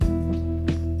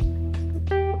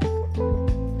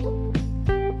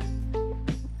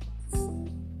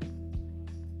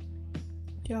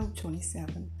Job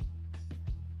 27.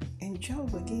 And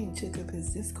Job again took up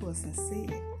his discourse and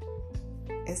said,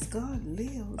 As God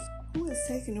lives, who has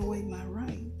taken away my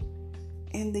right?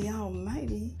 And the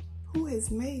Almighty, who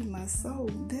has made my soul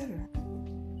bitter?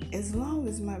 As long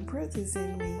as my breath is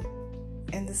in me,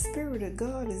 and the Spirit of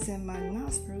God is in my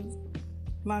nostrils,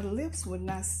 my lips would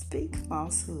not speak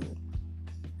falsehood,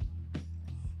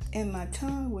 and my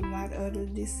tongue would not utter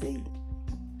deceit.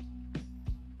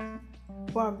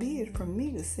 Far be it from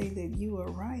me to say that you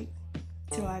are right.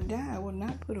 Till I die, I will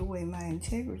not put away my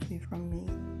integrity from me.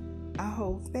 I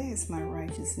hold fast my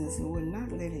righteousness and will not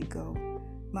let it go.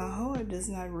 My heart does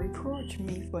not reproach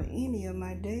me for any of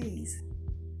my days.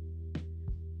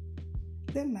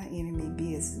 Let my enemy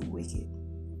be as the wicked,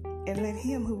 and let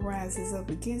him who rises up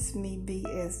against me be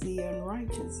as the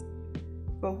unrighteous.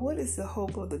 For what is the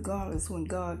hope of the godless when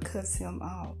God cuts him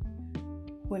off?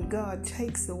 When God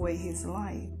takes away his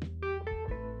life?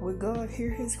 Will God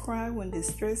hear his cry when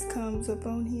distress comes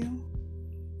upon him?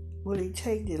 Will he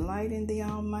take delight in the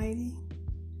Almighty?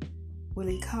 Will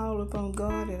he call upon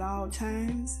God at all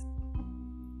times?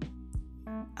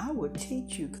 I will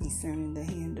teach you concerning the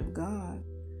hand of God.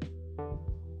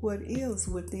 What is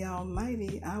with the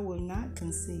Almighty I will not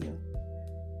conceal.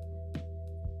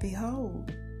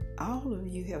 Behold, all of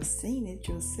you have seen it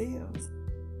yourselves.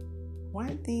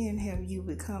 Why then have you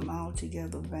become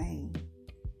altogether vain?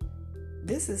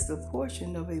 This is the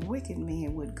portion of a wicked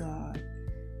man with God,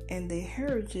 and the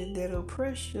heritage that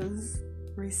oppressors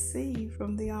receive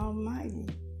from the Almighty.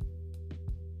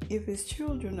 If his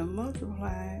children are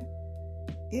multiplied,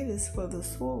 it is for the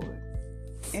sword,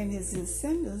 and his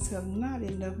descendants have not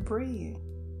enough bread.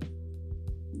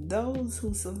 Those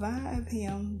who survive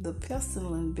him the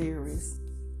pestilence buries,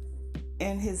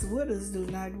 and his widows do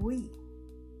not weep.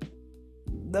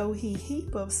 Though he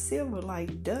heap up silver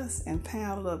like dust and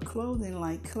pile up clothing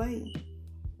like clay,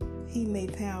 he may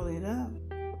pile it up,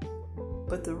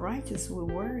 but the righteous will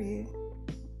worry it,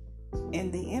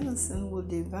 and the innocent will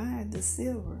divide the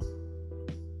silver.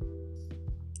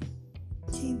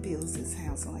 He builds his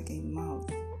house like a moth,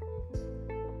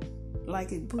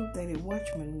 like a boot that a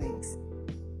watchman makes.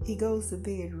 He goes to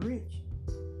bed rich,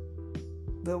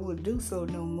 but will do so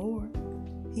no more.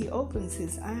 He opens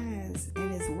his eyes,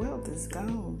 and his wealth is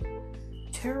gone.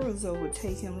 Terrors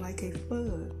overtake him like a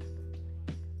flood.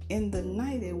 In the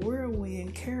night a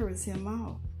whirlwind carries him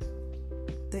off.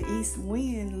 The east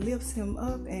wind lifts him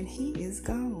up, and he is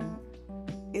gone.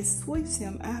 It sweeps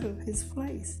him out of his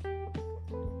place.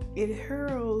 It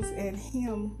hurls at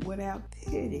him without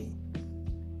pity.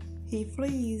 He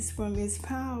flees from its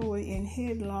power in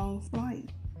headlong flight.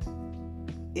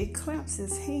 It claps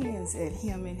its hands at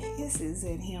him and hisses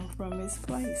at him from its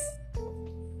place.